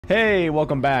Hey,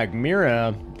 welcome back.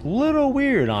 Mira, little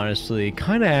weird, honestly.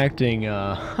 Kind of acting,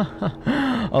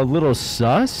 a little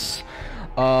sus,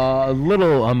 a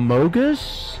little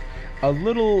amogus, a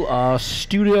little,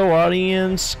 studio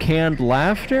audience canned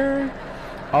laughter,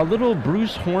 a little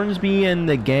Bruce Hornsby and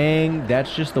the gang.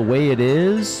 That's just the way it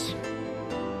is.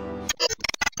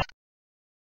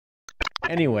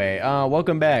 Anyway,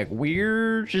 welcome back.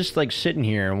 We're just like sitting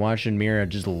here and watching Mira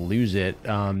just lose it.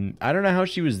 I don't know how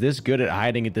she was this good at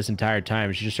hiding it this entire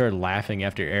time. She just started laughing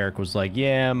after Eric was like,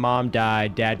 yeah, mom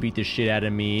died, dad beat the shit out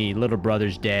of me, little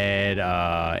brother's dead,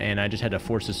 and I just had to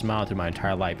force a smile through my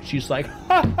entire life. She's like,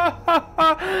 ha ha ha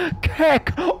ha,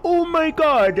 heck, oh my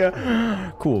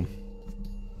god. Cool.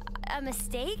 A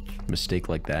mistake? Mistake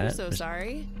like that? I'm so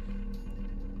sorry.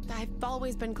 I've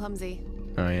always been clumsy.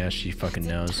 Oh yeah, she fucking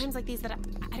knows. It's at times like these that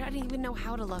I don't even know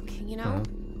how to look, you know?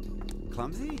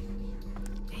 Clumsy?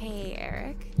 Hey,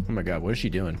 Eric. Oh my god, what is she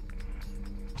doing?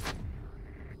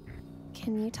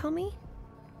 Can you tell me?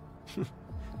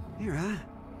 Mira.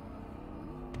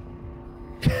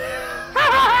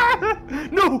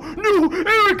 No,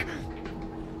 Eric!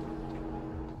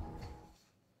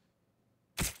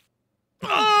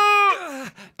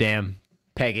 Damn,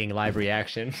 pegging live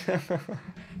reaction.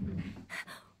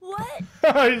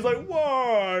 What? He's like,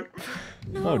 what?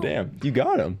 No. Oh, damn. You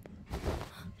got him.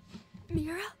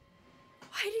 Mira?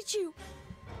 Why did you?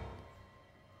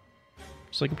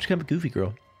 It's like, I'm just kind of a goofy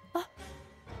girl.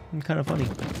 I'm kind of funny.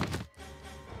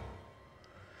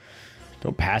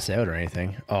 Don't pass out or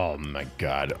anything. Oh, my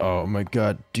God. Oh, my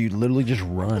God. Dude, literally just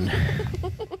run.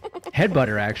 Headbutt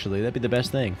her, actually. That'd be the best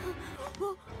thing.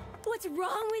 What's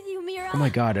wrong with you, Mira? Oh, my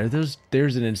God.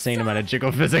 There's an insane amount of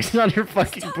jiggle physics on her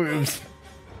fucking boobs.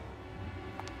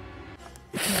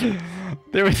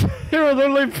 They were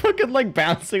literally fucking like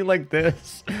bouncing like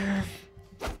this.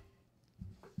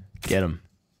 Get him.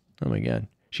 Oh my god.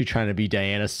 She trying to be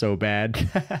Diana so bad.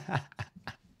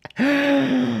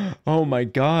 Oh my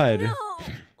god. No.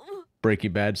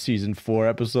 Breaking Bad season 4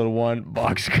 episode 1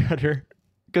 box cutter.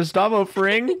 Gustavo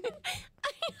Fring.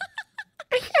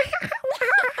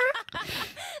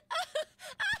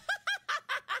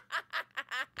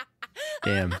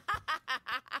 Damn.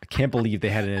 I can't believe they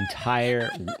had an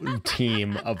entire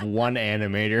team of one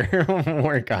animator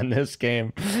work on this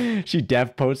game. She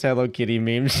def posts Hello Kitty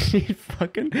memes. She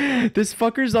fucking... This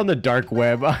fucker's on the dark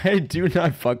web. I do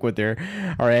not fuck with her.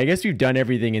 Alright, I guess we've done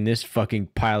everything in this fucking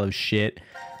pile of shit.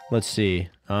 Let's see.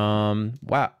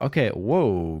 Wow. Okay,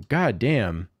 whoa. God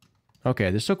damn. Okay,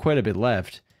 there's still quite a bit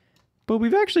left. But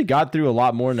we've actually got through a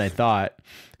lot more than I thought.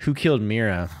 Who killed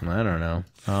Mira? I don't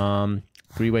know.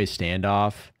 Three-way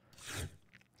standoff.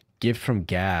 Gift from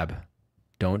Gab.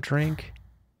 Don't drink?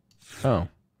 Oh.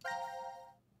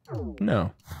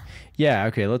 No. Yeah,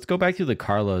 okay, let's go back to the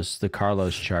Carlos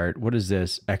chart. What is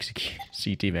this?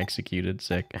 C team executed.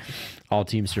 Sick. All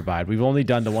teams survived. We've only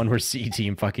done the one where C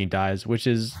team fucking dies, which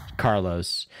is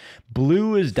Carlos.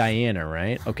 Blue is Diana,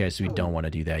 right? Okay, so we don't want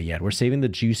to do that yet. We're saving the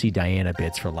juicy Diana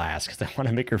bits for last because I want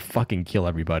to make her fucking kill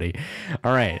everybody.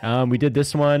 All right, we did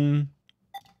this one.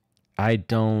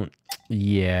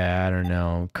 Yeah, I don't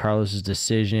know. Carlos's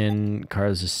decision.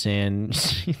 Carlos's sin.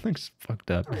 She looks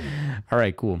fucked up. All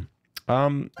right, cool.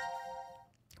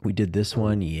 We did this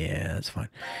one. Yeah, that's fine.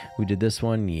 We did this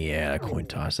one. Yeah, coin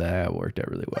toss. That worked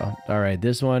out really well. All right,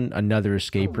 this one. Another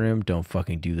escape room. Don't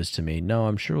fucking do this to me. No,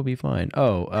 I'm sure we'll be fine.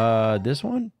 Oh, this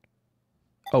one?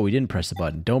 Oh, we didn't press the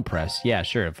button. Don't press. Yeah,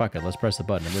 sure. Fuck it. Let's press the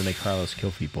button. I'm gonna make Carlos kill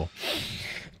people.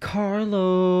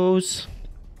 Carlos.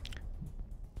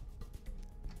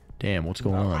 Damn, what's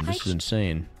going on? This is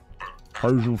insane.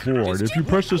 Hardened forward. If you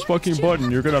press this fucking button,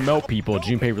 you're gonna melt people.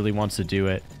 Junpei really wants to do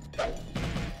it.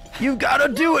 You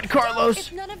gotta do it, Carlos!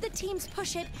 If none of the teams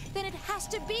push it, then it has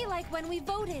to be like when we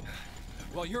voted.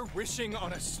 Well, you're wishing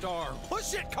on a star.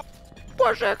 Push it!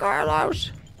 Push it,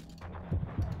 Carlos!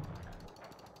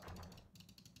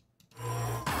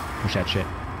 Push that shit.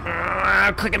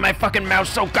 I'm clicking my fucking mouse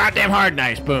so goddamn hard.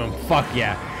 Nice, boom. Fuck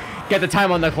yeah. Get the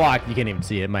time on the clock. You can't even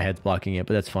see it. My head's blocking it,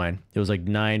 but that's fine. It was like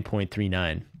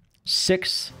 9.39.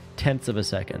 0.6 of a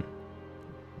second.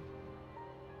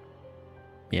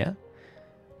 Yeah?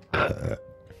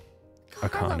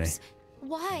 Akane.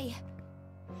 Why?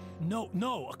 No,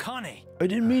 Akane. I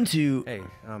didn't mean to. Hey,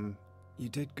 you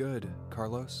did good,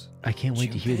 Carlos. I can't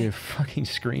wait to hear their fucking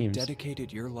screams. You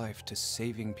dedicated your life to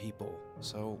saving people,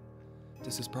 so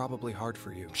this is probably hard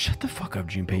for you. Shut the fuck up,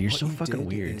 Junpei. You're so fucking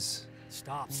weird.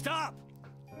 Stop!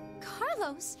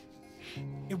 Carlos!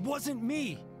 It wasn't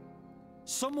me.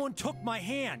 Someone took my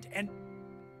hand and...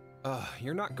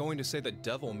 You're not going to say the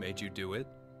devil made you do it,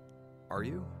 are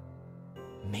you?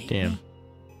 Maybe. Damn.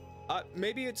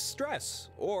 Maybe it's stress,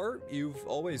 or you've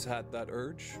always had that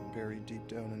urge buried deep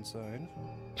down inside.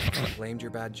 Blamed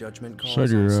your bad judgment calls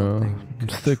on something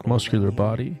thick muscular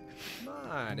body. Come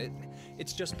on,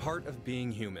 it's just part of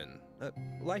being human.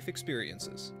 Life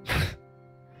experiences.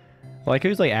 Like, it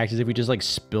was like acts as if we just like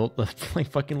spilt, like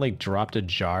fucking like dropped a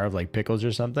jar of like pickles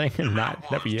or something, and not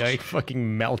that we like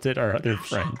fucking melted our other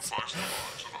friends.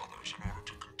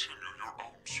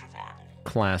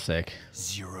 Classic.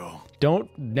 Zero. Don't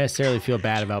necessarily feel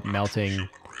bad about melting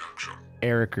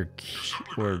Eric or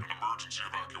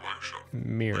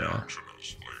Mira.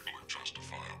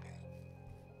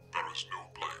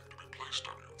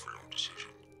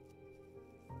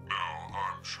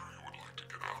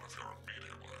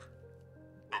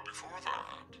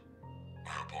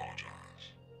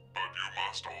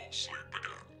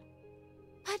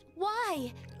 But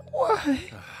why? Why?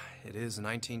 It is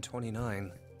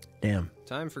 1929. Damn.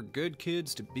 Time for good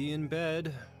kids to be in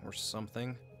bed, or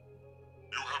something.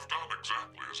 You have done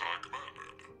exactly as I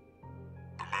commanded.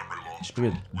 The memory loss.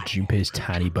 Look at Junpei's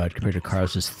tiny butt compared to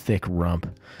Carlos's thick rump.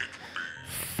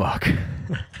 Fuck. You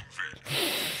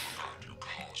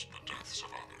caused the deaths of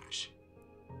others.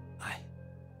 I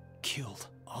killed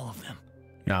all of them.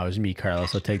 No, it was me,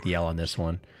 Carlos. I'll take the L on this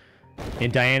one.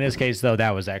 In Diana's case, though, that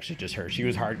was actually just her. She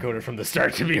was hard-coded from the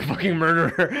start to be a fucking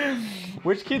murderer.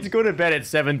 Which kids go to bed at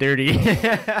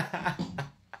 7:30?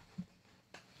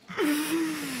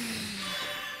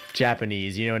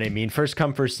 Japanese, you know what I mean? First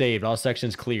come, first saved. All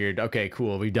sections cleared. Okay,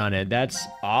 cool. We've done it. That's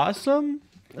awesome,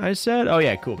 I said. Oh,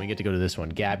 yeah, cool. We get to go to this one.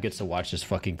 Gab gets to watch this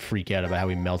fucking freak out about how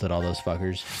we melted all those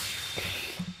fuckers.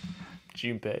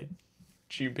 Junpei.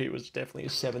 Junpei was definitely a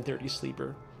 7:30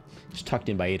 sleeper. Just tucked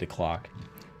in by 8 o'clock.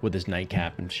 With his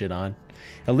nightcap and shit on.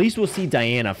 At least we'll see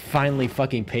Diana finally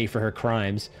fucking pay for her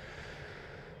crimes.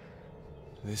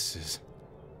 This is...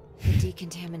 The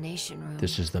decontamination room.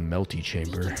 This is the melty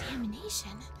chamber. Decontamination?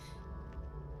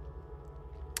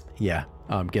 Yeah.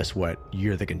 Guess what?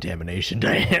 You're the contamination,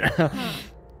 Diana.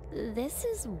 This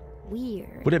is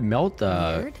weird. Would it melt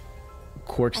Weird?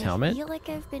 Quark's helmet? I feel like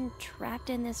I've been trapped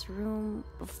in this room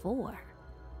before.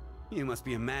 You must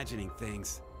be imagining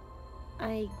things.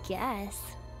 I guess.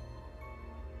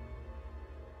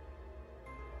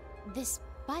 This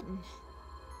button.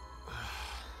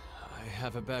 I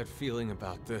have a bad feeling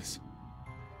about this.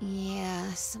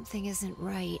 Yeah, something isn't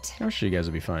right. I'm sure you guys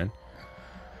will be fine.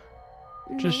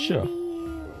 Just chill.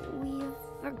 Maybe we've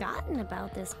forgotten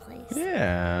about this place.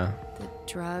 Yeah. The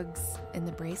drugs and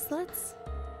the bracelets?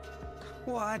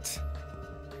 What?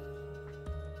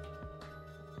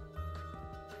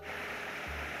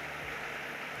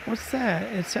 What's that?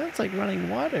 It sounds like running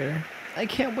water. I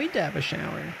can't wait to have a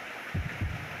shower.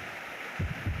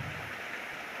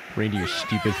 Reindeer,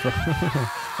 stupid.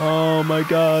 Oh my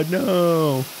god,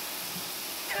 no.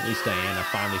 At least Diana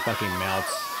finally fucking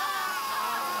melts.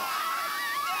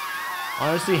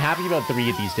 Honestly, happy about 3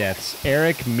 of these deaths.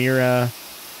 Eric, Mira,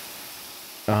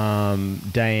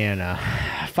 Diana.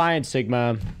 Fine,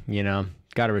 Sigma, you know,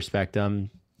 gotta respect them.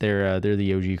 They're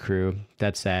the OG crew.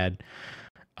 That's sad.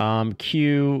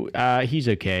 Q, he's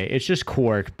okay. It's just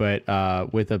Quark, but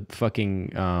with a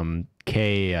fucking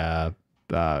K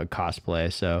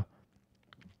cosplay. So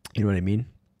you know what I mean?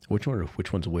 Which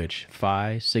one's which?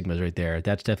 Phi, Sigma's right there.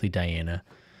 That's definitely Diana.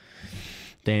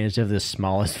 Diana's definitely the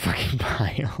smallest fucking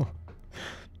pile.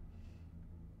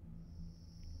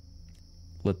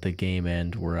 Let the game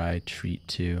end where I treat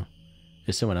to.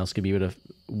 Is someone else gonna be able to?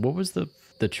 What was the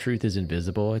truth is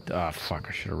invisible? Oh fuck!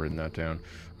 I should have written that down.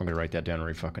 I'm gonna write that down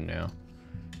right fucking now.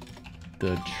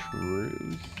 The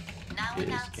truth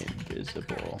is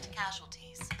invisible.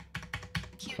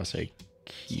 I'll say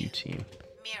Q team.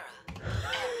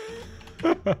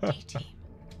 Mira, Eric, D team,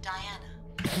 Diana,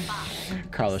 Phi.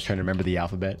 Carlos trying to remember the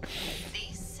alphabet.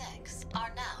 These 6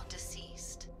 are now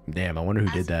deceased. Damn, I wonder who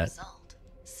did that. Result,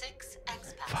 6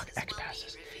 X-passes Fuck, will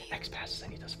X-passes. be revealed. X-passes, I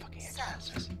need those fucking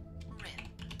X-passes. Rip,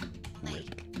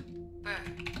 Lake,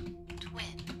 Bird,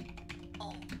 Twin,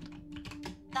 Old.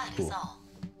 That Cool. is all.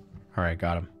 Alright,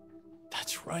 got him.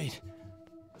 That's right.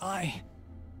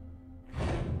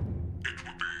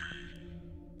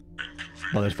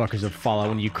 Motherfuckers will fall out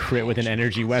when you crit with an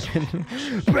energy weapon.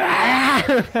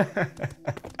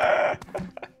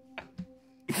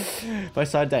 If I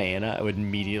saw Diana, I would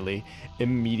immediately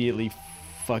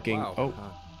fucking... Wow, Oh.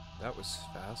 That was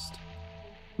fast.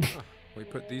 Huh, we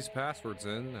put these passwords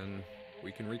in, and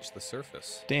we can reach the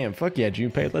surface. Damn, fuck yeah,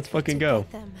 Junpei. Let's fucking To go.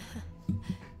 get them.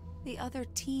 The other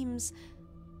teams.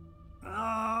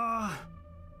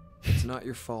 It's not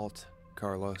your fault,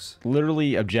 Carlos.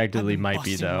 Literally, I've objectively been might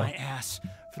be, busting though. my ass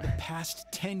For the past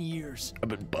 10 years, I've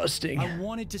been busting. I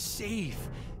wanted to save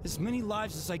as many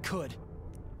lives as I could.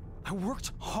 I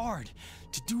worked hard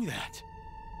to do that.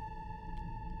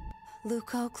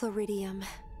 Leucochloridium.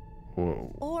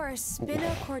 Whoa. Or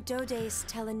Spinochordodes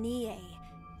teleniae.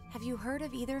 Have you heard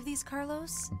of either of these,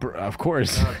 Carlos? Of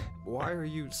course. Why are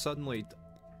you suddenly...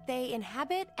 They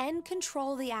inhabit and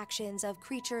control the actions of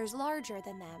creatures larger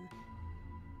than them.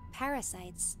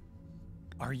 Parasites.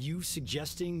 Are you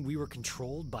suggesting we were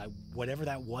controlled by whatever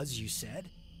that was you said?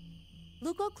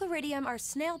 Leucochloridium are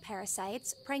snail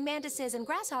parasites. Praying mantises and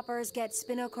grasshoppers get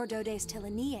Spinochordodes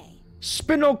teleniae.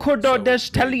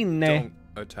 Spinochordodes teleniae. Don't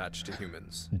attach to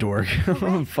humans. Dork.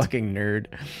 Fucking nerd.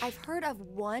 I've heard of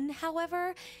one,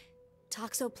 however,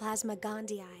 Toxoplasma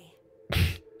gondii.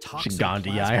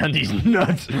 Gandhi eye on these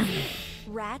nuts.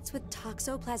 Rats with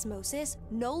toxoplasmosis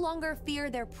no longer fear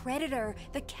their predator,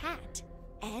 the cat,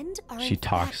 and are She in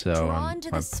talks fact though drawn on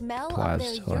to the smell of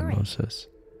their urine. plasmalosis.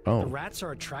 The Oh, rats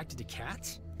are attracted to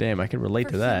cats? damn! I can relate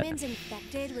For to that. humans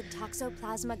infected with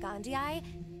Toxoplasma gondii,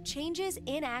 changes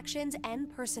in actions and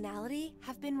personality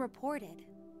have been reported.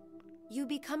 You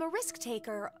become a risk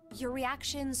taker, your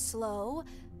reactions slow,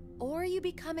 or you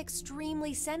become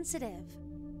extremely sensitive.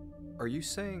 Are you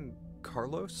saying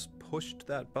Carlos pushed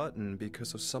that button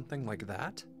because of something like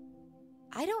that?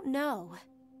 I don't know,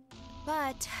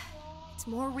 but it's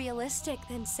more realistic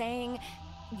than saying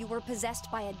you were possessed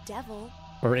by a devil.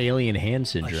 Or alien hand A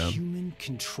syndrome. human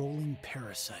controlling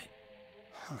parasite.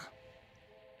 Huh.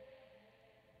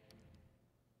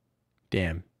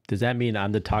 Damn. Does that mean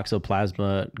I'm the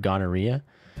toxoplasma gonorrhea?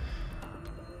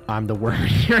 I'm the worm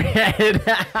in your head.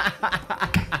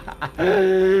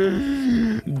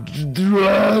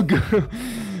 Drug.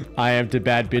 I am to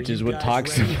bad bitches what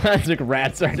toxoplasmic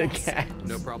rats are to cats.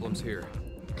 No problems here.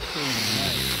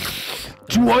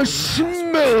 Do I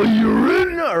smell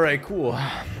urine? Alright, cool.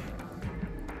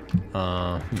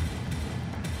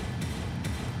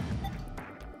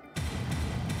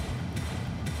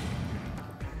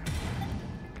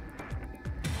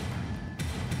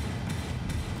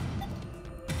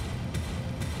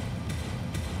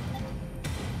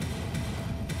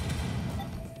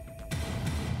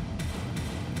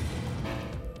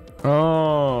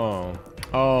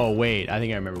 Oh, wait. I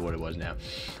think I remember what it was now.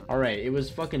 Alright, it was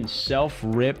fucking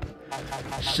self-rip.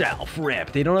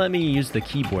 Self-rip. They don't let me use the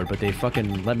keyboard, but they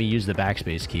fucking let me use the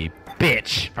backspace key.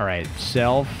 Bitch! Alright,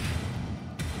 self.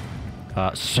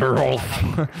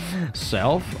 Self.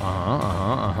 Self.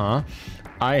 I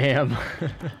am.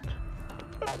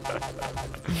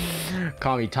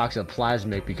 Call me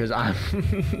toxoplasmic because I'm.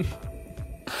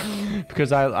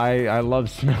 Because I love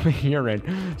smelling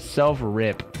urine.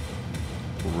 Self-rip.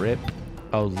 Rip.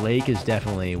 Oh, Lake is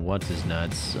definitely what's his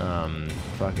nuts.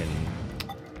 Fucking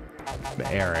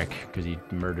Eric, because he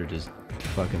murdered his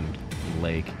fucking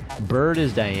Lake. Bird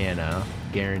is Diana,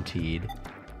 guaranteed.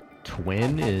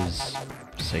 Twin is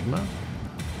Sigma.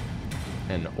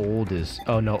 And old is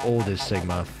old is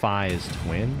Sigma. Phi is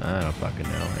twin. I don't fucking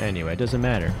know. Anyway, it doesn't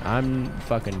matter. I'm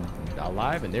fucking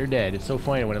alive and they're dead. It's so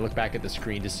funny when I look back at the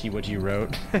screen to see what you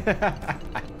wrote.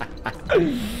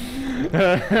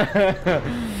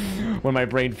 When my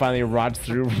brain finally rots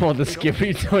through all the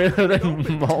skippy toilet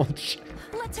and mulch.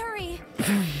 Let's hurry.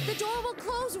 The door will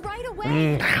close right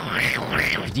away.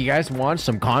 Do you guys want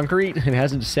some concrete? It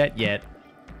hasn't set yet.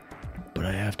 But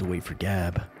I have to wait for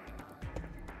Gab.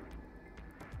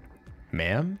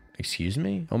 Ma'am? Excuse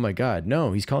me? Oh my god,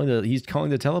 no, he's calling the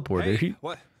teleporter. Hey,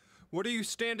 what are you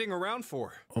standing around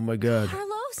for? Oh my god.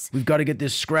 Carlos? We've got to get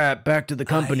this scrap back to the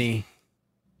company.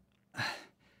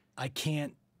 I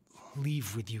can't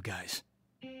leave with you guys.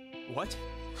 What?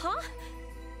 Huh?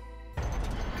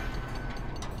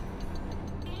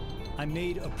 I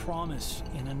made a promise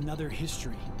in another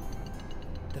history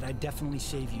that I'd definitely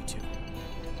save you two.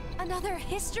 Another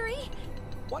history?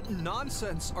 What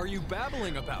nonsense are you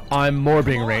babbling about? I'm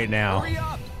morbing Come on, right now. Hurry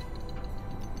up!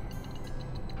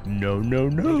 No, no,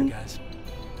 Later, no. guys.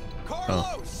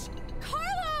 Carlos!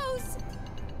 Carlos!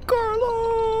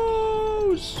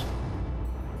 Carlos!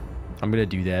 I'm gonna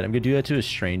do that. I'm gonna do that to a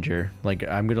stranger. Like,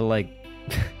 I'm gonna like,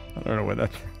 I don't know what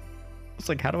that. It's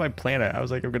like, how do I plan it? I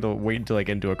was like, I'm gonna wait until I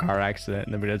get into a car accident,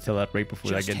 and I'm gonna tell that right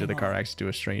before I Just get into the hang car on. accident to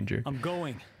a stranger. I'm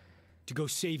going to go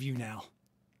save you now.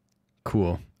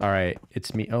 Cool. All right,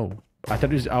 it's me. Oh, I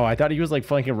thought he was. Oh, I thought he was like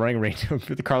fucking running right to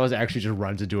him. The Carlos actually just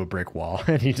runs into a brick wall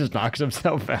and he just knocks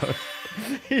himself out.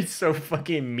 He's so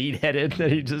fucking meat-headed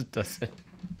that he just doesn't.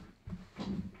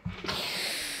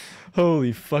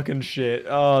 Holy fucking shit.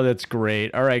 Oh, that's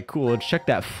great. All right, cool. Let's check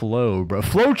that flow, bro.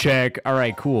 Flow check. All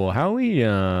right, cool. How we,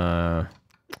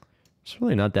 it's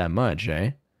really not that much,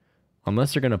 eh?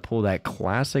 Unless they're gonna pull that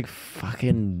classic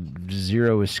fucking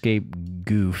Zero Escape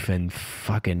goof and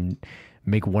fucking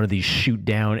make one of these shoot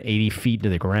down 80 feet to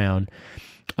the ground.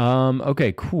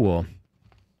 Okay, cool.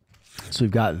 So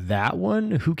we've got that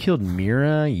one. Who killed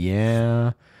Mira?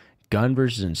 Yeah. Gun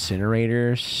versus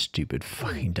incinerator. Stupid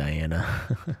fucking Diana.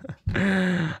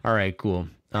 All right, cool.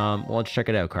 Well, let's check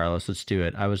it out, Carlos. Let's do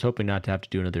it. I was hoping not to have to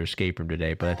do another escape room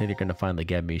today, but I think they're going to finally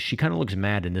get me. She kind of looks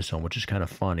mad in this one, which is kind of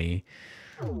funny.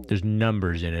 There's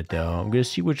numbers in it, though. I'm going to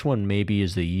see which one maybe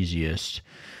is the easiest.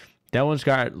 That one's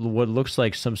got what looks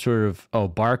like some sort of... Oh,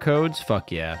 barcodes?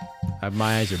 Fuck yeah.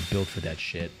 My eyes are built for that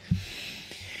shit.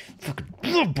 Fucking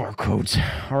love barcodes.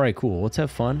 All right, cool. Let's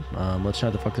have fun. Let's try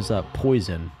to fuck this up.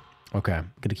 Poison. Okay,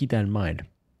 I'm going to keep that in mind.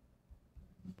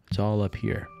 It's all up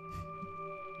here.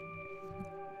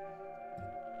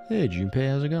 Hey, Junpei,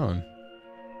 how's it going?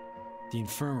 The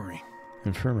infirmary.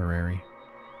 Infirmary.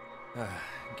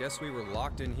 Guess we were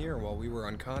locked in here while we were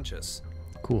unconscious.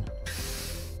 Cool.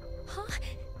 Huh?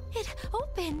 It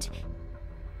opened.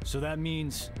 So that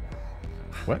means...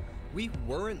 What? We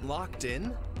weren't locked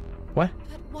in? What?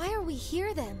 But why are we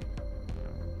here then?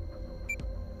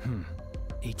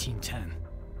 1810.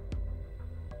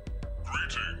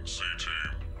 Greetings,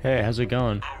 C-Team. Hey, how's it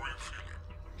going? How are you feeling?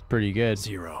 Pretty good.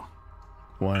 0.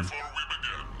 1. Before we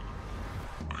begin,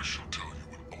 I shall tell you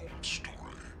an old story.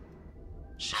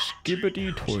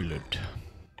 Skibbity toilet. A woman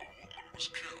was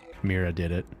killed. Mira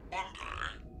did it. One day,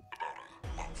 about a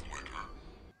month later,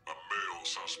 a male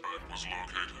suspect was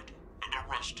located and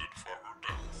arrested for her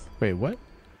death. Wait, what?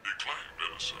 He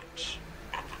claimed innocence,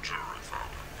 but the jury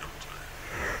found him guilty.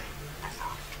 The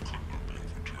verdict could not be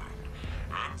overturned,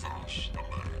 and thus the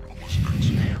man was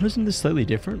executed. Wasn't this slightly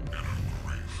different? In her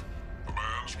grief, the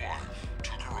man's wife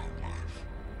took her own life.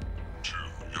 2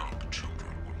 young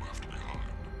children were left behind.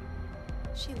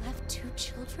 She left 2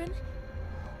 children?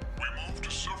 We moved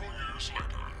to several years later.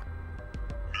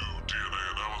 New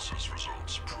DNA analysis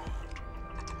results proved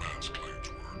that the man's claims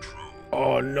were true.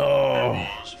 Oh no. He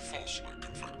was falsely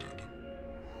convicted.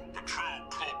 The true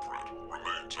culprit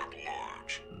remains at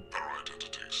large. Their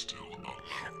identity still unknown.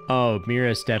 Oh,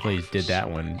 Mira definitely did that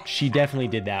one. She definitely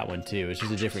did that one too. It's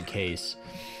just a different case.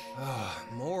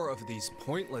 More of these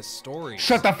pointless stories.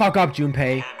 Shut the fuck up,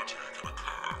 Junpei. Calamity can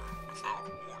occur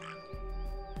without warning.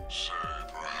 Say,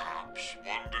 perhaps,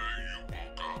 one day you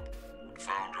woke up and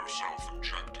found yourself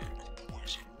injected with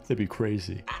poison. That'd be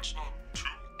crazy. That's not too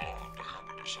odd to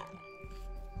happen to someone.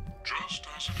 Just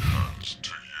as it has to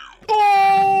you.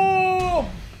 Oh!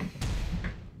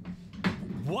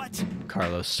 What?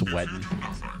 Carlos sweating.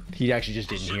 He actually just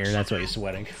didn't hear. That's why he's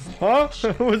sweating. Huh?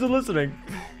 Wasn't listening.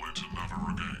 Only to never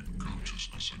regain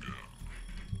consciousness again.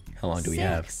 How long do we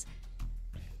have? 6.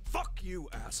 Fuck you,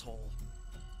 asshole.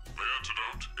 The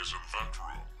antidote is in that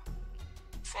room.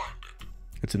 Find it.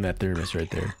 It's in that thermos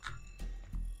right there.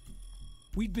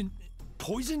 We've been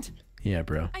poisoned? Yeah,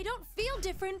 bro. I don't feel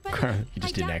different, but You I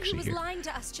just didn't doubt actually he was hear. lying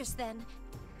to us just then.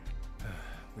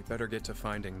 We better get to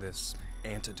finding this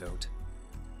antidote.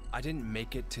 I didn't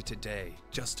make it to today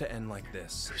just to end like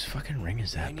this. Whose fucking ring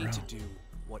is I that, bro? need to do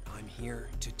what I'm here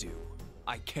to do.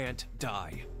 I can't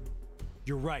die.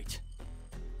 You're right.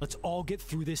 Let's all get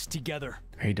through this together.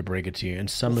 I hate to break it to you. In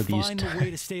some We'll of these find a way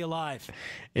to stay alive.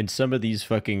 in some of these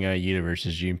fucking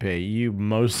universes, Junpei, you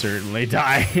most certainly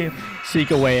die. Seek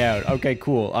a way out. Okay,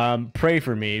 cool. Pray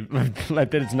for me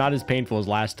that it's not as painful as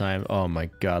last time. Oh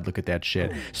my god, look at that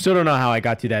shit. Still don't know how I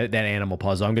got to that animal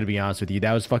puzzle. I'm gonna be honest with you.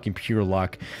 That was fucking pure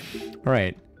luck. All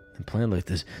right, the plan like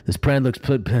this. This plan looks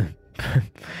doesn't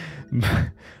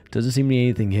seem to be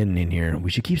anything hidden in here.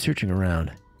 We should keep searching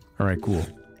around. All right, cool.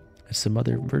 It's the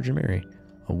Mother Virgin Mary.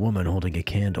 A woman holding a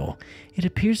candle. It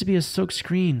appears to be a silk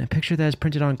screen, a picture that is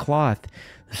printed on cloth.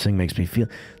 This thing makes me feel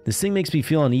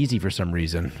uneasy for some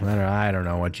reason. I don't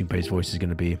know what Junpei's voice is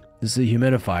going to be. This is a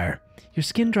humidifier. Your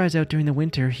skin dries out during the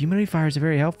winter. Humidifiers are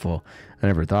very helpful. I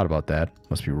never thought about that.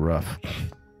 Must be rough.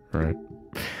 All right.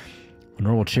 A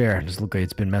normal chair. Doesn't look like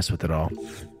it's been messed with at all.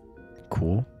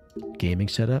 Cool. Gaming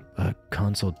setup. A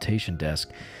consultation desk.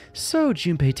 So,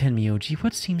 Junpei Tenmyoji,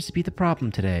 what seems to be the problem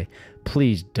today?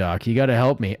 Please, Doc, you gotta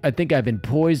help me. I think I've been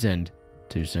poisoned.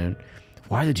 Too soon.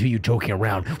 Why are the two of you joking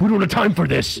around? We don't have time for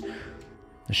this!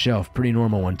 The shelf, pretty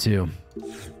normal one, too.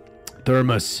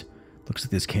 Thermos. Looks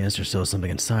like this canister still has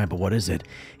something inside, but what is it?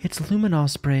 It's luminol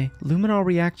spray. Luminol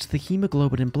reacts to the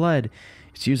hemoglobin in blood.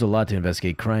 It's used a lot to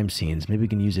investigate crime scenes. Maybe we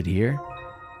can use it here?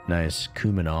 Nice.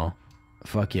 Cuminol.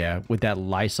 Fuck yeah. With that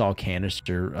Lysol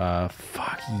canister.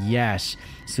 Fuck yes.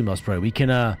 Luminol spray. We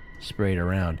can, spray it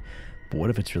around. But what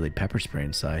if it's really pepper spray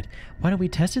inside? Why don't we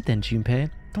test it then,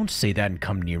 Junpei? Don't say that and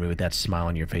come near me with that smile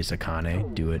on your face,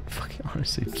 Akane. Do it. Fucking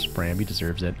honestly, spray him. He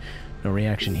deserves it. No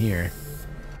reaction here.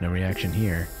 No reaction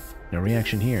here. No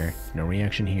reaction here. No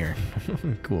reaction here.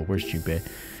 Cool. Where's Junpei?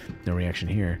 No reaction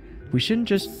here. We shouldn't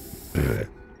just...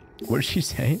 What did she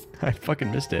say? I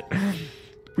fucking missed it.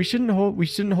 We shouldn't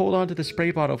hold on to the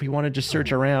spray bottle if we want to just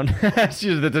search around.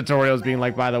 The tutorials being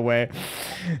like, by the way,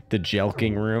 the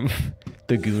jelking room,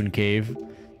 the goon cave,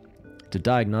 the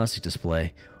diagnostic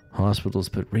display. Hospitals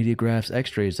put radiographs,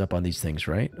 x-rays up on these things,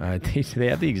 right? They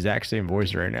have the exact same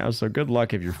voice right now, so good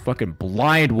luck if you're fucking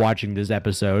blind watching this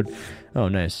episode. Oh,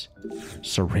 nice.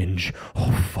 Syringe. Oh,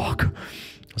 fuck.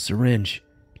 A syringe.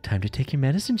 Time to take your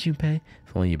medicine, Junpei.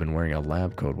 If only you've been wearing a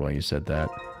lab coat while you said that.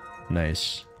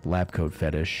 Nice. Lab coat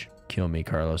fetish. Kill me,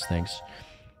 Carlos, thanks.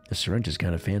 The syringe is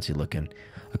kind of fancy looking.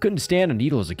 I couldn't stand a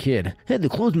needle as a kid. Had to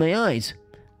close my eyes.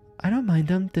 I don't mind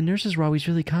them. The nurses were always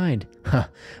really kind. Huh.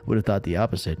 Would have thought the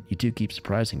opposite. You two keep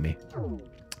surprising me.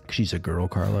 She's a girl,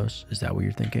 Carlos. Is that what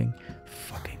you're thinking?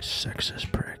 Fucking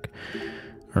sexist prick.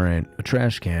 Alright, a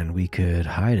trash can. We could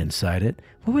hide inside it.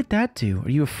 What would that do? Are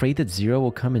you afraid that Zero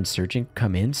will come in searching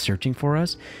for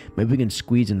us? Maybe we can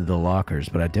squeeze into the lockers,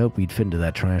 but I doubt we'd fit into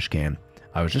that trash can.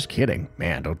 I was just kidding.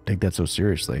 Man, don't take that so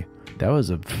seriously. That was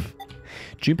a...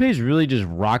 Junpei's really just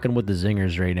rocking with the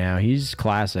zingers right now. He's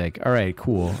classic. Alright,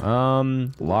 cool.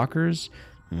 Lockers?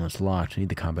 Oh, it's locked. I need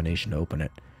the combination to open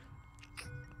it.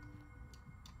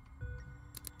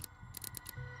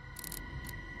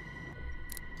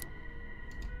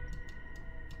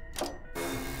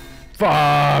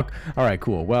 Fuck! Alright,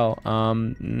 cool. Well,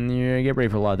 yeah, get ready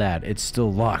for a lot of that. It's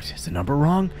still locked. Is the number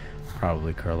wrong?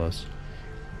 Probably, Carlos.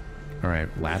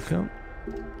 Alright, lab coat?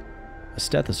 A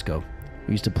stethoscope.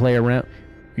 We used to play around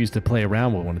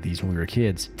with one of these when we were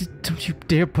kids. Don't you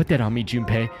dare put that on me,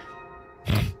 Junpei.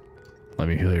 Let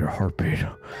me hear your heartbeat.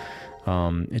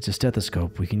 It's a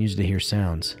stethoscope. We can use it to hear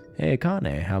sounds. Hey,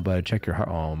 Akane, how about I check your heart?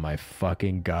 Oh, my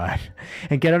fucking God.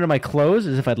 And get under my clothes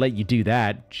as if I'd let you do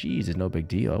that. Jeez, it's no big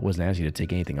deal. I wasn't asking you to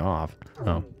take anything off.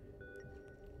 Oh.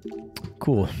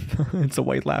 Cool. It's a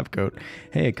white lab coat.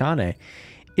 Hey, Akane.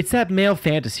 It's that male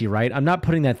fantasy, right? I'm not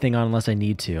putting that thing on unless I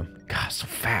need to. God, so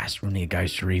fast, ruining a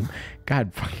guy's dream.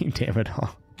 God fucking damn it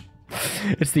all.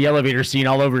 It's the elevator scene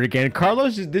all over again.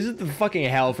 Carlos, this is the fucking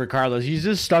hell for Carlos. He's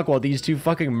just stuck while these two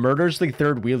fucking murderously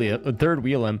third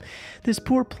wheel him. This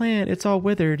poor plant, it's all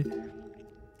withered.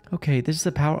 Okay, this is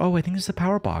the power. Oh, I think this is the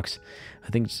power box. I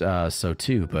think so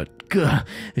too, but gah,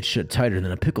 it's shut tighter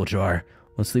than a pickle jar.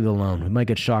 Let's leave it alone. We might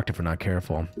get shocked if we're not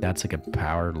careful. That's like a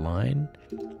power line.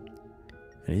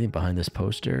 Anything behind this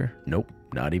poster? Nope,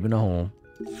 not even a hole.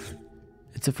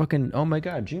 It's a fucking... Oh my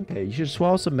god, Junpei, you should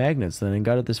swallow some magnets then and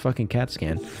got at this fucking CAT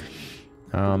scan.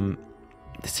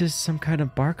 This is some kind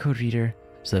of barcode reader.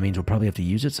 So that means we'll probably have to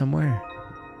use it somewhere.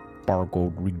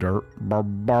 Barcode reader.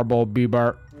 Barbo.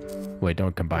 Wait,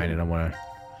 don't combine it. I want a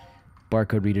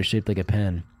barcode reader shaped like a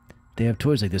pen. They have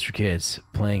toys like this for kids.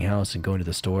 Playing house and going to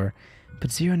the store.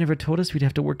 But Zero never told us we'd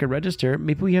have to work a register.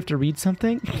 Maybe we have to read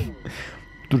something?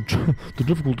 The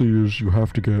difficulty is you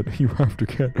have to get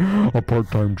a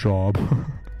part-time job.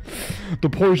 The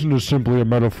poison is simply a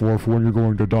metaphor for when you're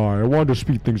going to die. I wanted to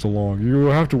speed things along. You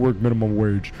have to work minimum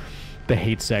wage. The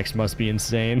hate sex must be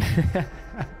insane.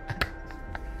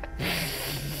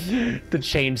 The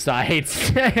chainsaw hate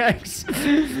sex.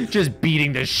 Just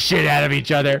beating the shit out of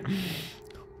each other.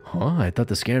 Huh, I thought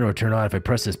the scanner would turn on if I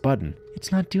press this button.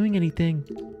 It's not doing anything.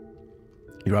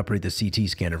 You operate the CT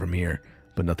scanner from here,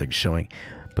 but nothing's showing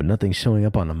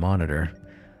up on the monitor.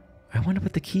 I wonder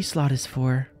what the key slot is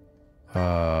for.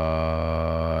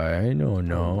 I don't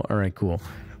know. Alright, cool.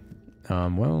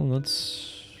 Well,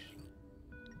 let's...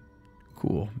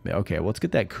 Cool. Okay, well, let's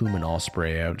get that Kumanol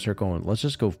spray out. Start going... Let's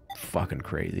just go fucking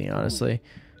crazy, honestly.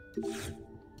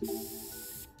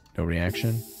 No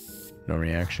reaction. No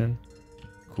reaction.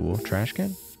 Cool. Trash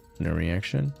can? No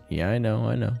reaction. Yeah, I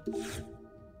know.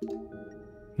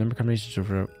 Number combinations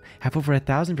have over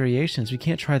 1,000 variations. We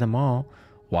can't try them all.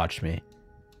 Watch me.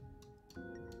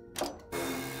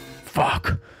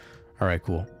 Fuck. All right,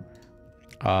 cool.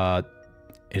 It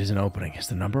isn't opening. Is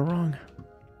the number wrong?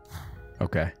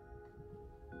 Okay.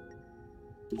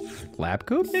 Lab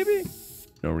coat, maybe?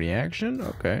 No reaction?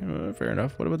 Okay, fair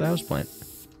enough. What about the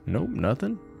houseplant? Nope,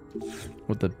 nothing.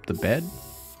 With the bed?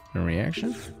 No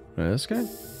reaction? This guy?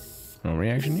 No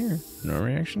reaction here. No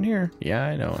reaction here. Yeah,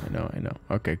 I know.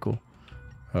 Okay, cool.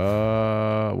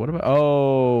 What about...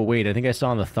 Oh, wait, I think I saw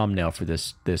on the thumbnail for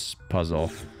this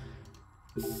puzzle.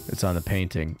 It's on the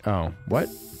painting. Oh, what?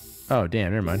 Oh,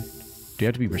 damn, never mind. Do you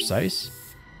have to be precise?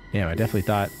 Damn, I definitely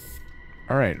thought...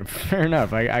 All right, fair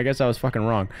enough. I guess I was fucking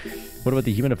wrong. What about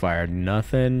the humidifier?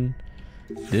 Nothing.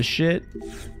 This shit?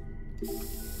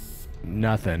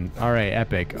 Nothing. All right,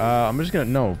 epic. I'm just gonna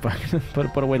no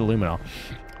put away the luminol.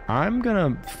 I'm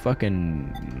gonna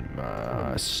fucking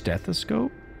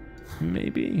stethoscope,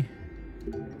 maybe.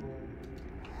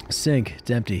 Sink.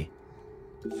 It's empty.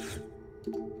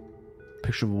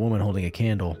 Picture of a woman holding a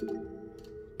candle.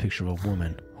 Picture of a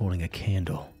woman holding a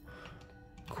candle.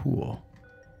 Cool.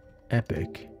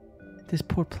 Epic. This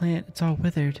poor plant, it's all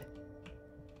withered.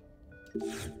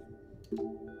 The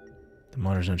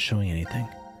monitor's not showing anything.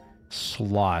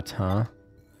 Slot, huh?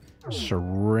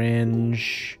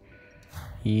 Syringe.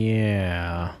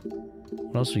 Yeah.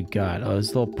 What else we got? Oh,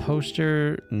 this little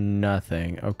poster.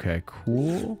 Nothing. Okay,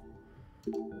 cool.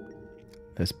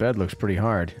 This bed looks pretty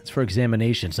hard. It's for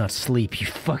examination. It's not sleep, you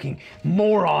fucking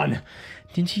moron!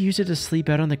 Didn't you use it to sleep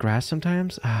out on the grass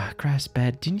sometimes? Ah, grass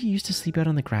bed. Didn't you used to sleep out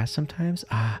on the grass sometimes?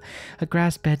 Ah, a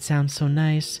grass bed sounds so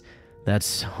nice.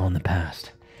 That's all in the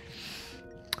past.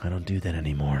 I don't do that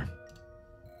anymore.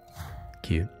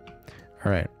 Cute.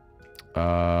 Alright.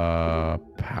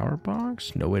 Power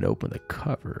box? No way to open the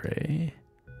cover, eh?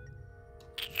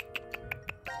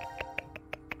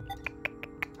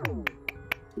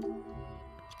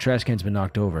 Trash can's been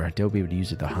knocked over. I doubt we'll be able to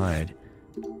use it to hide.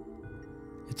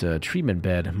 It's a treatment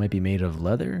bed. It might be made of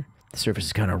leather. The surface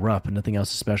is kind of rough, but nothing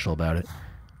else is special about it.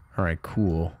 Alright,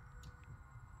 cool.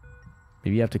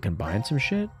 Maybe you have to combine some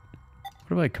shit?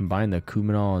 What if I combine the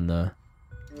Kuminol and the...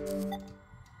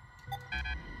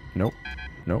 Nope.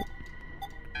 Nope.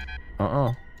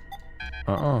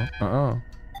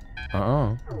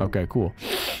 Okay, cool.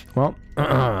 Well,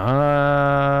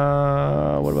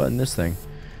 what about in this thing?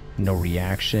 No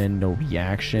reaction, no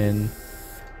reaction,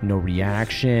 no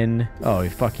reaction. Oh,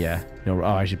 fuck yeah. No, oh,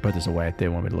 I should put this away. They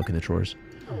want me to look in the drawers.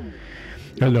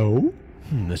 Hello?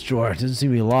 This drawer doesn't seem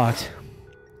to be locked.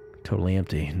 Totally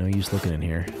empty. No use looking in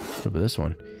here. What about this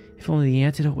one? If only the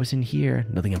antidote was in here.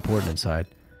 Nothing important inside.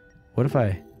 What if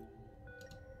I...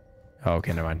 Oh,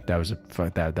 okay, never mind. That was a...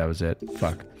 Fuck that. That was it.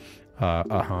 Fuck.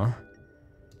 Uh-huh.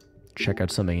 Check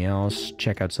out something else.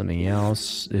 Check out something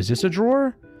else. Is this a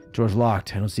drawer? Drawer's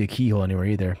locked. I don't see a keyhole anywhere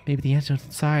either. Maybe the antidote's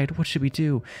inside. What should we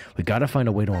do? We gotta find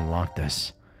a way to unlock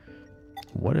this.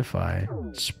 What if I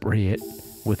spray it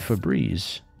with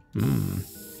Febreze?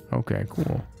 Okay,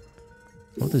 cool.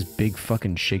 What this big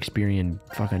fucking Shakespearean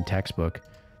fucking textbook?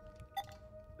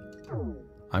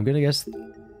 I'm gonna guess...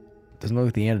 Doesn't look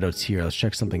like the antidote's here. Let's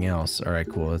check something else. Alright,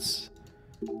 cool. Let's...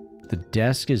 The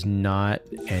desk is not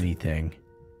anything.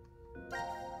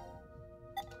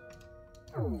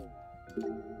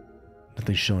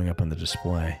 Nothing's showing up on the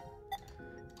display.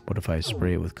 What if I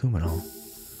spray it with Kuminol?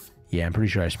 Yeah, I'm pretty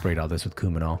sure I sprayed all this with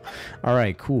Kuminol.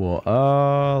 Alright, cool.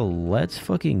 Let's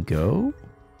fucking go.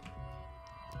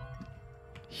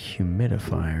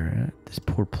 Humidifier. This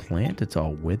poor plant, it's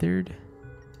all withered.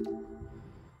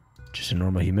 Just a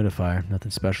normal humidifier.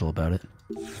 Nothing special about it.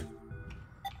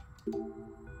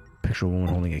 Picture of a woman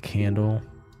holding a candle.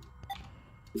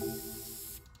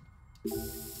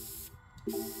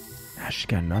 Ah, she's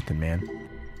got nothing, man.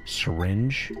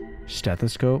 Syringe?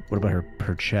 Stethoscope? What about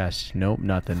her chest? Nope,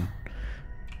 nothing.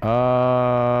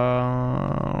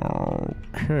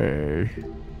 Okay.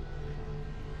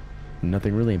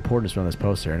 Nothing really important is on this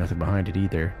poster. Nothing behind it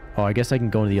either. Oh, I guess I can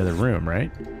go into the other room,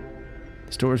 right?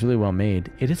 This door is really well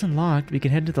made. It isn't locked. We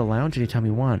can head to the lounge anytime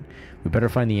we want. We better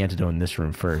find the antidote in this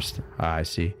room first. Ah, I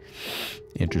see.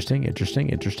 Interesting, interesting,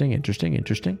 interesting, interesting,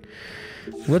 interesting.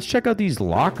 Let's check out these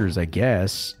lockers, I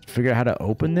guess. Figure out how to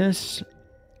open this.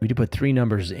 We need to put 3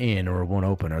 numbers in or it won't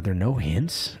open. Are there no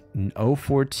hints?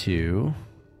 042.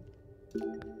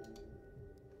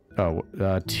 Oh,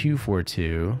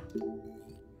 242.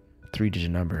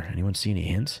 3-digit number. Anyone see any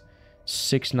hints?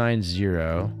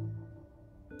 690.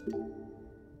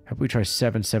 How about we try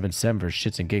 777 for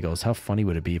shits and giggles? How funny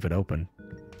would it be if it opened?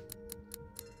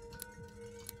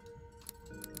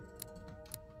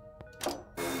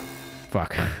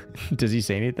 Fuck. Does he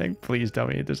say anything? Please tell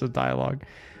me there's a dialogue.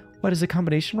 What, is the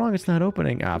combination wrong? It's not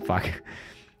opening. Ah, fuck.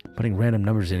 Putting random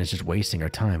numbers in is just wasting our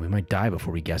time. We might die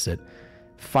before we guess it.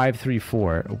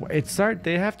 534.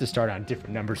 They have to start on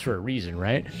different numbers for a reason,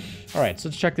 right? All right, so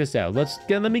let's check this out.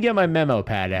 Let me get my memo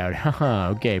pad out.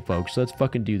 Okay, folks, let's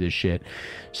fucking do this shit.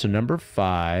 So number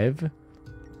 5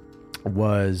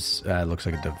 was looks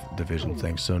like a division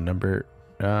thing. So number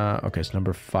okay, so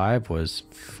number 5 was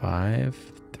 5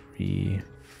 3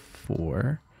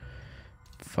 4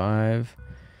 5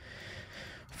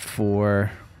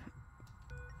 4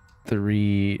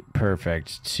 3,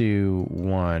 perfect. 2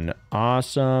 1.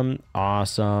 Awesome,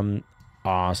 awesome,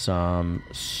 awesome.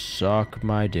 Suck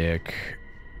my dick.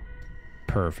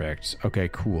 Perfect. Okay,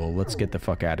 cool. Let's get the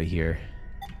fuck out of here.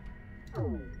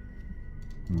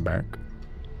 Back.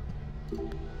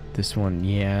 This one,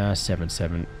 yeah,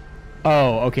 7-7.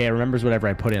 Oh, okay, it remembers whatever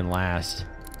I put in last.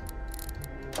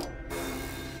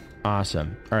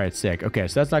 Awesome. All right, sick. Okay,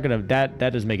 so that's not gonna, that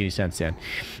doesn't make any sense then.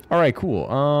 All right, cool.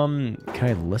 Can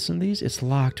I listen to these? It's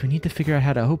locked. We need to figure out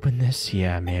how to open this.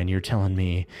 Yeah, man, you're telling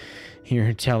me.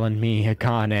 You're telling me,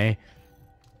 Akane.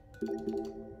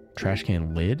 Trash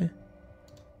can lid?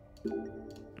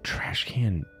 Trash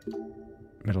can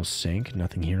metal sink?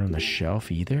 Nothing here on the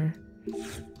shelf either?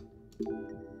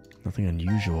 Nothing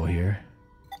unusual here.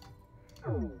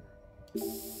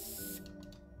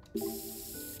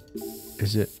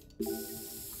 Is it...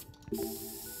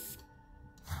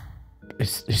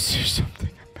 Is there something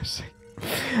I'm missing?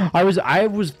 I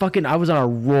was on a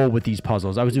roll with these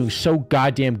puzzles. I was doing so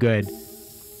goddamn good.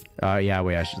 Yeah,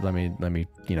 wait, let me,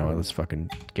 you know, let's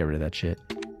fucking get rid of that shit.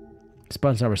 This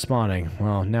button's not responding.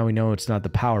 Well, now we know it's not the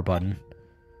power button.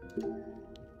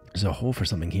 There's a hole for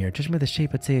something here. Judging by the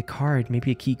shape, I'd say a card.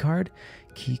 Maybe a key card?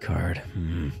 Key card.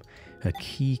 A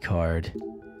key card.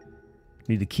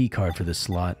 Need a key card for this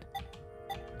slot.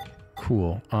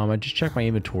 Cool. I just checked my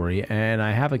inventory, and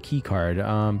I have a key card,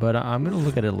 but I'm going to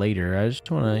look at it later. I just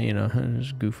want to, you know,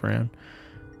 just goof around.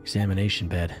 Examination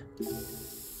bed.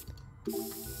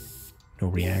 No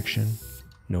reaction.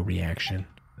 No reaction.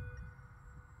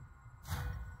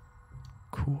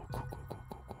 Cool.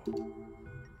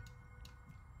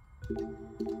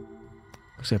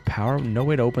 Looks like power. No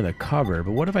way to open the cover,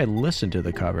 but what if I listen to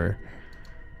the cover?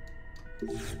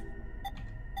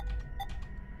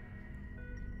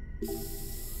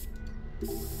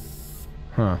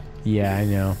 Huh. Yeah, I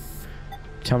know.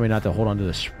 Tell me not to hold on to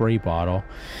the spray bottle.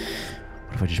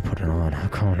 What if I just put it on?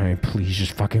 Come on, please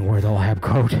just fucking wear the lab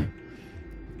coat.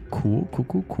 Cool.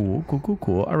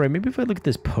 Alright, maybe if I look at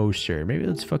this poster, maybe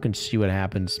let's fucking see what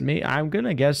happens. I'm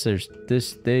gonna guess there's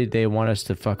this, they want us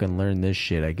to fucking learn this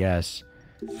shit, I guess.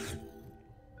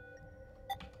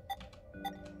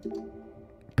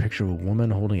 Picture of a woman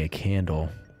holding a candle.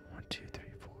 1, 2, 3,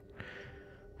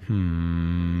 4.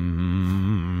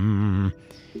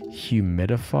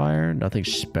 Humidifier? Nothing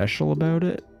special about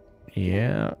it?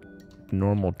 Yeah.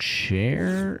 Normal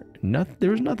chair?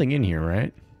 There was nothing in here,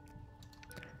 right?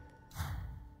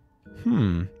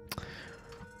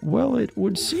 Well, it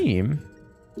would seem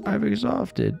I've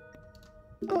exhausted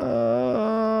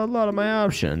a lot of my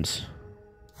options.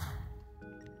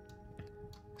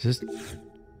 Is this...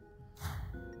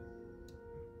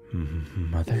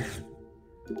 Mother?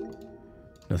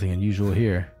 Nothing unusual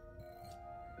here.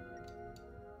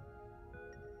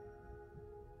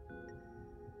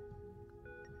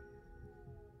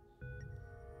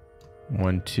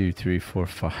 One, 2, 3, 4,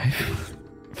 5.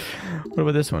 What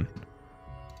about this one?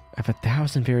 I have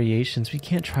 1,000 variations. We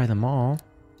can't try them all.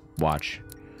 Watch.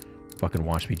 Fucking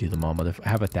watch me do them all, motherfucker. I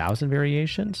have 1,000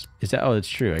 variations? Is that... Oh, that's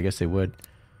true. I guess they would.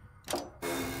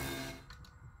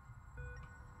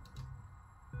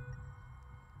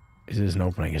 Is this an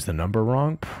opening? Is the number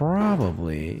wrong?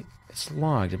 Probably. It's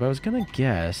locked. If I was gonna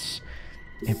guess,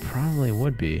 it probably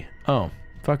would be. Oh,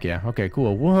 fuck yeah. Okay,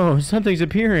 cool. Whoa, something's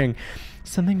appearing.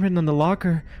 Something written on the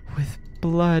locker with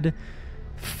blood.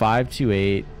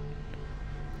 528.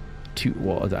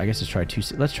 Well, I guess let's try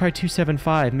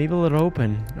 275. Maybe it'll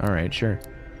open. All right, sure.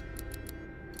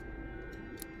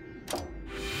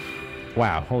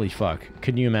 Wow, holy fuck.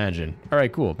 Couldn't you imagine? All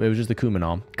right, cool. It was just the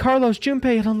Kumanal. Carlos,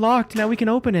 Junpei, it unlocked. Now we can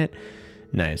open it.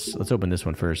 Nice. Let's open this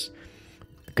one first.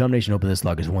 The combination to open this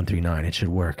lock is 139. It should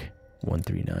work.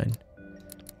 139.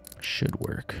 Should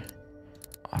work.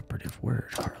 Operative word,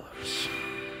 Carlos.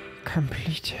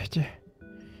 Completed.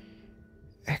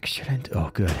 Excellent. Oh,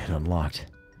 good. It unlocked.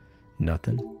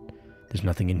 Nothing. There's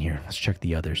nothing in here. Let's check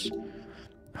the others.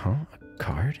 Huh? A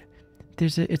card?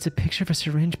 It's a picture of a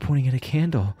syringe pointing at a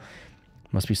candle.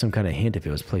 Must be some kind of hint if it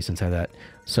was placed inside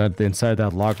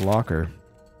that locked locker.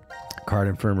 Card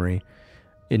infirmary.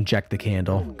 Inject the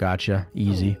candle. Gotcha.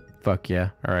 Easy. Fuck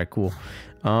yeah. All right, cool.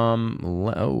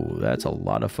 Oh, that's a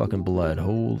lot of fucking blood.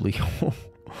 Holy fuck.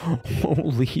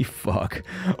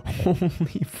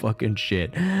 Holy fucking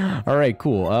shit. All right,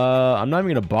 cool. I'm not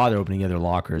even gonna bother opening the other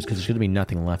lockers because there's gonna be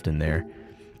nothing left in there.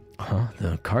 Huh?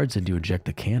 The card said to eject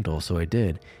the candle, so I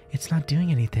did. It's not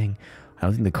doing anything. I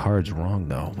don't think the card's wrong,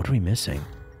 though. What are we missing?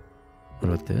 What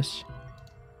about this?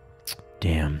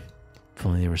 Damn. If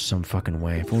only there was some fucking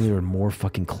way. If only there were more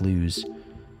fucking clues.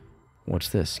 What's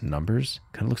this? Numbers?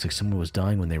 Kind of looks like someone was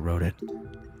dying when they wrote it.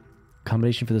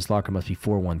 Combination for this locker must be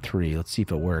 413. Let's see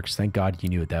if it works. Thank God you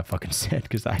knew what that fucking said,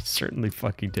 because I certainly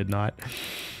fucking did not.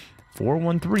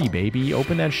 413, baby.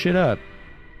 Open that shit up.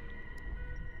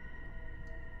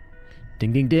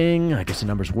 Ding, ding, ding. I guess the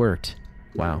numbers worked.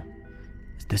 Wow.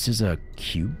 This is a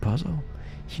cube puzzle?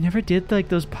 You never did like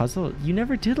those puzzles. You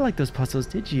never did like those puzzles,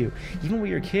 did you? Even when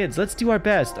we were kids. Let's do our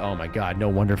best. Oh my god, no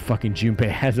wonder fucking Junpei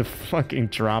has a fucking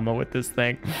drama with this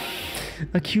thing.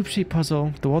 A cube-shaped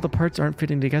puzzle, though all the parts aren't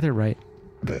fitting together right.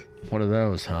 One of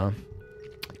those, huh?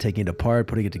 Taking it apart,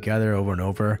 putting it together over and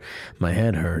over. My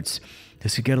head hurts.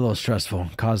 This could get a little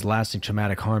stressful. Cause lasting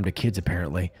traumatic harm to kids,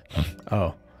 apparently.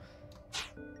 Oh.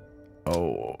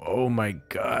 Oh my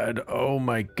god. Oh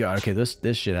my god. Okay, this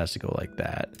shit has to go like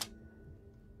that.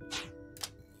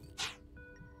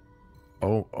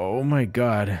 Oh my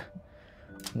god.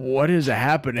 What is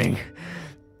happening?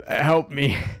 Help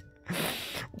me.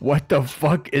 What the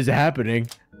fuck is happening?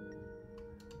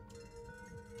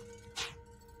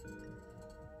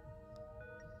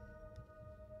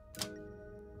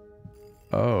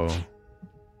 Oh.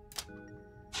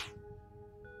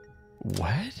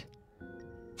 What?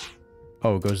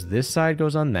 Oh, it goes this side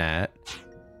goes on that.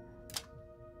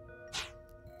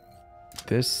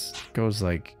 This goes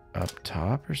like up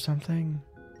top or something?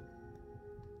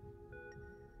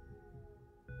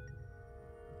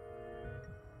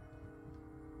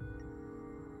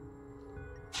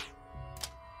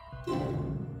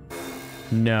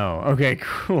 No. Okay,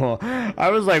 cool.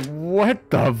 I was like, what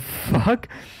the fuck?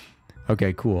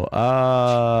 Okay, cool.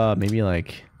 Maybe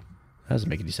like that doesn't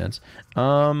make any sense.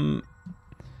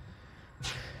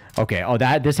 Okay, oh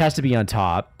this has to be on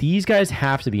top. These guys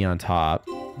have to be on top.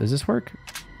 Does this work?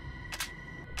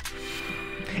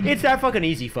 It's that fucking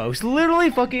easy, folks. Literally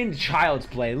fucking child's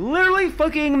play. Literally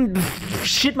fucking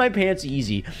shit my pants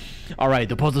easy. Alright,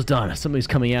 the puzzle's done. Somebody's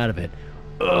coming out of it.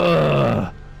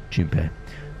 Ugh. Junpei.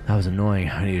 That was annoying.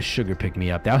 I need a sugar pick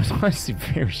me up. That was honestly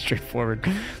very straightforward.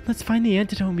 Let's find the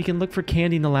antidote. We can look for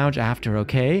candy in the lounge after,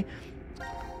 okay?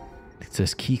 It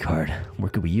says key card. Where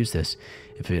could we use this?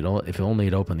 If only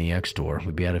it opened the X door,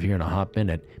 we'd be out of here in a hot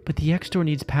minute. But the X door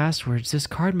needs passwords. This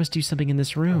card must do something in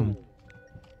this room.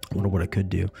 I wonder what it could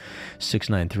do.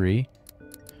 693.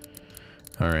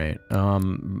 All right.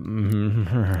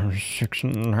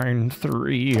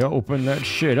 693. Open that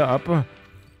shit up.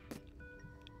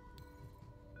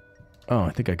 Oh,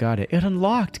 I think I got it. It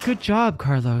unlocked. Good job,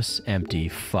 Carlos. Empty.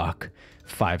 Fuck.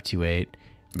 528.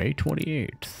 May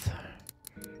 28th.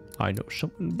 I know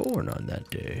someone born on that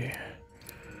day.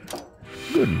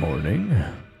 Good morning.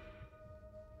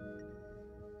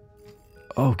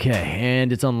 Okay,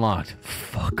 and it's unlocked.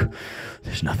 Fuck.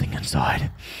 There's nothing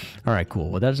inside. Alright, cool.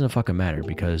 Well, that doesn't fucking matter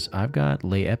because I've got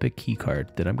Lay Epic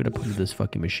keycard that I'm gonna put into this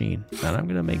fucking machine. And I'm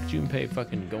gonna make Junpei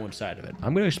fucking go inside of it.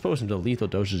 I'm gonna expose him to lethal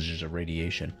dosages of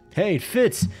radiation. Hey, it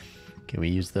fits! Can we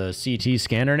use the CT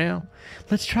scanner now?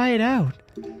 Let's try it out.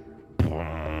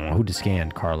 Who to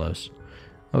scan? Carlos.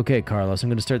 Okay, Carlos, I'm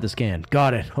gonna start the scan.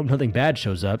 Got it. Hope nothing bad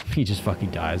shows up. He just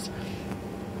fucking dies.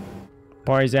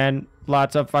 Poison.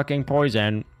 Lots of fucking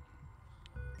poison.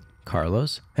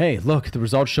 Carlos? Hey, look, the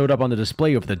results showed up on the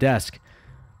display over the desk.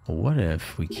 What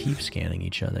if we keep scanning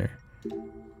each other?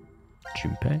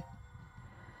 Junpei?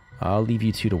 I'll leave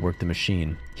you two to work the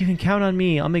machine. You can count on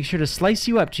me. I'll make sure to slice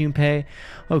you up, Junpei.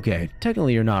 Okay,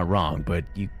 technically you're not wrong, but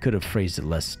you could have phrased it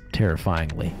less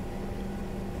terrifyingly.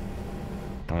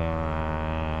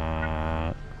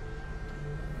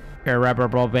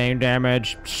 Irreparable brain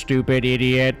damage, stupid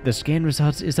idiot. The scan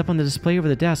results is up on the display over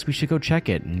the desk. We should go check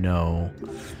it. No.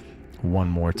 One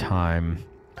more time.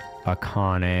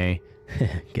 Akane.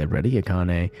 Get ready,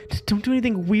 Akane. Just don't do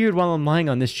anything weird while I'm lying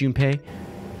on this, Junpei.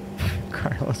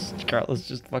 Carlos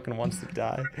just fucking wants to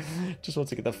die. Just wants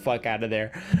to get the fuck out of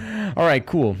there. Alright,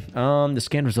 cool. The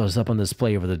scan results is up on the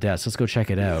display over the desk. Let's go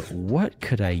check it out. What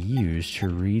could I use to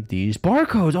read these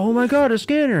barcodes? Oh my god, a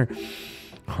scanner!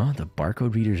 Huh? The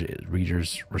barcode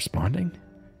reader's responding?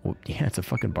 Well, yeah, it's a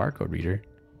fucking barcode reader.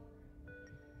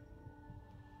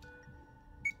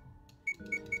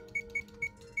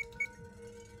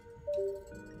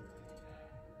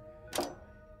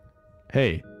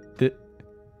 Hey,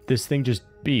 this thing just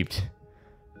beeped.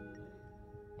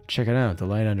 Check it out. The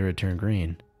light under it turned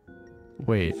green.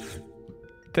 Wait.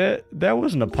 That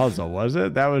wasn't a puzzle, was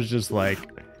it? That was just like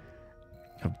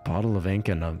a bottle of ink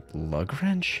and a lug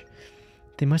wrench?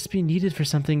 They must be needed for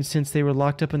something since they were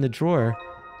locked up in the drawer.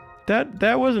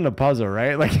 That wasn't a puzzle,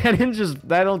 right? Like, I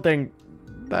don't think...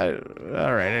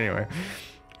 Alright, anyway.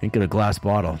 Ink in a glass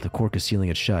bottle. The cork is sealing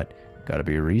it shut. Gotta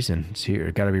be a reason it's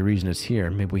here. Gotta be a reason it's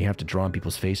here. Maybe we have to draw on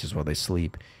people's faces while they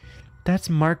sleep. That's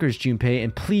markers, Junpei,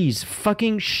 and please,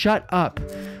 fucking shut up.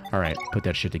 Alright, put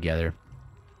that shit together.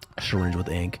 Syringe with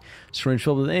ink. Syringe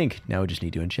filled with ink. Now we just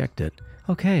need to inject it.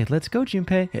 Okay, let's go,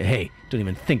 Junpei. Hey, don't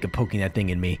even think of poking that thing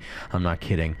in me. I'm not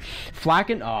kidding.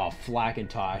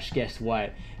 Flackintosh. Guess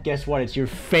what? Guess what? It's your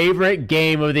favorite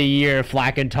game of the year,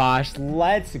 Flackintosh.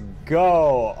 Let's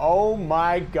go. Oh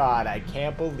my god, I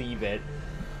can't believe it.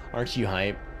 Aren't you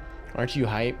hype? Aren't you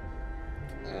hype?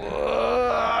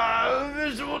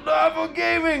 Visual novel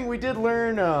gaming. We did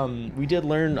learn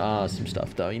some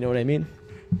stuff though. You know what I mean?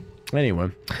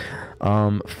 Anyway,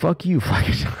 fuck you,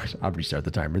 Flackintosh. I'll restart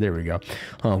the timer. There we go.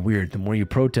 Oh, weird. The more you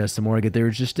protest, the more I get the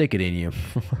urge to stick it in you.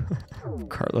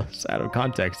 Carlos, out of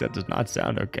context, that does not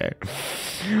sound okay.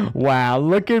 Wow,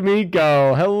 look at me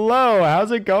go. Hello,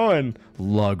 how's it going?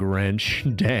 Lug wrench.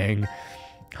 Dang.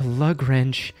 A lug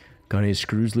wrench. Got any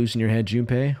screws loose in your head,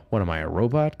 Junpei? What am I, a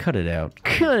robot? Cut it out.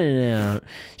 Cut it out.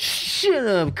 Shut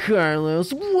up,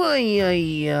 Carlos. Why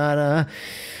yada?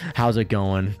 How's it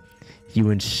going? You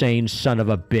insane son of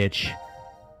a bitch.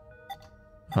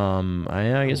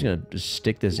 I guess I'm gonna just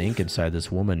stick this ink inside this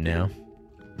woman now.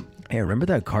 Hey, remember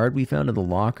that card we found in the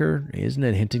locker? Isn't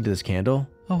it hinting to this candle?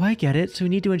 Oh, I get it. So we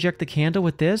need to inject the candle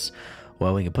with this?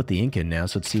 Well, we can put the ink in now,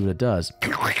 so let's see what it does.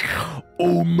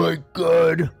 Oh my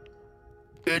god.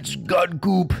 It's got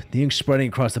goop. The ink's spreading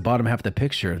across the bottom half of the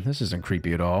picture. This isn't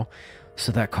creepy at all.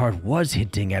 So that card was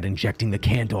hinting at injecting the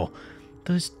candle.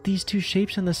 These two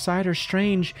shapes on the side are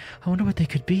strange. I wonder what they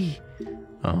could be.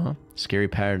 Scary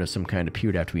pattern of some kind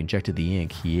appeared after we injected the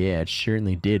ink. Yeah, it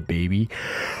certainly did, baby.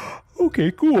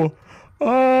 Okay, cool.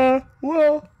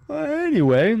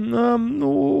 Anyway,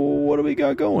 what do we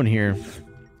got going here?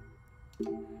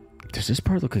 Does this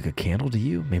part look like a candle to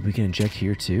you? Maybe we can inject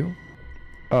here too?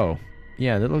 Oh,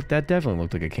 yeah, that definitely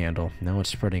looked like a candle. Now it's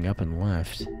spreading up and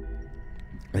left.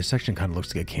 This section kind of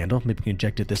looks like a candle. Maybe we can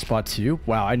inject at this spot too.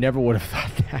 Wow, I never would have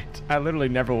thought that. I literally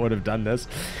never would have done this.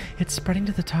 It's spreading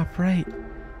to the top right.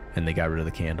 And they got rid of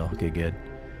the candle. Okay, good.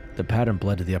 The pattern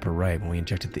bled to the upper right when we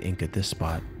injected the ink at this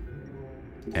spot.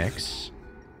 X?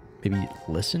 Maybe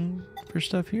listen for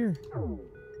stuff here?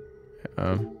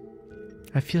 I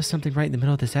feel something right in the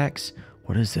middle of this X.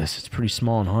 What is this? It's pretty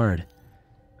small and hard.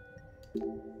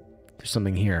 There's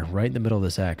something here, right in the middle of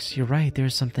this X. You're right,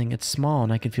 there's something. It's small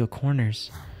and I can feel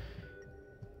corners.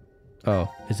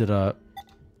 Oh, is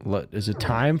it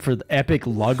time for the epic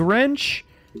lug wrench?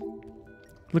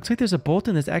 Looks like there's a bolt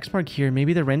in this X mark here.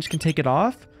 Maybe the wrench can take it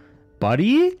off?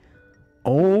 Buddy?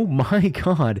 Oh my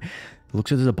god.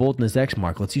 Looks like there's a bolt in this X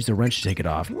mark. Let's use the wrench to take it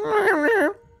off.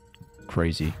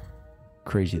 Crazy.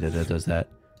 Crazy that does that.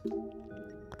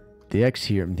 The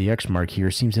X mark here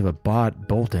seems to have a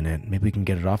bolt in it. Maybe we can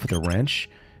get it off with a wrench.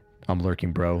 I'm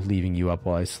lurking, bro. Leaving you up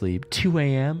while I sleep. 2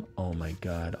 a.m.? Oh my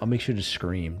god. I'll make sure to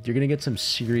scream. You're gonna get some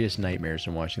serious nightmares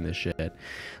from watching this shit.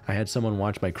 I had someone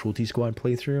watch my Cruelty Squad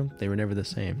playthrough. They were never the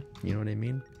same. You know what I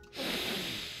mean?